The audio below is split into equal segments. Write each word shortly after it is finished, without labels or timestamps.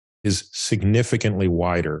is significantly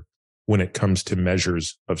wider when it comes to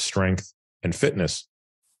measures of strength and fitness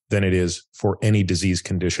than it is for any disease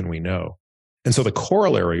condition we know. And so the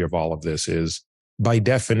corollary of all of this is, by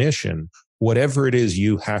definition, whatever it is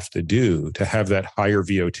you have to do to have that higher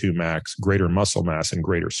VO2 max, greater muscle mass, and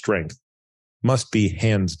greater strength must be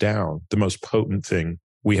hands down the most potent thing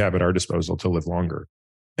we have at our disposal to live longer.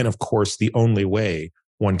 And of course, the only way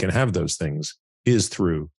one can have those things is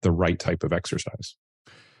through the right type of exercise.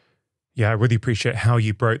 Yeah, I really appreciate how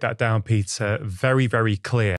you broke that down, Peter. Very, very clear.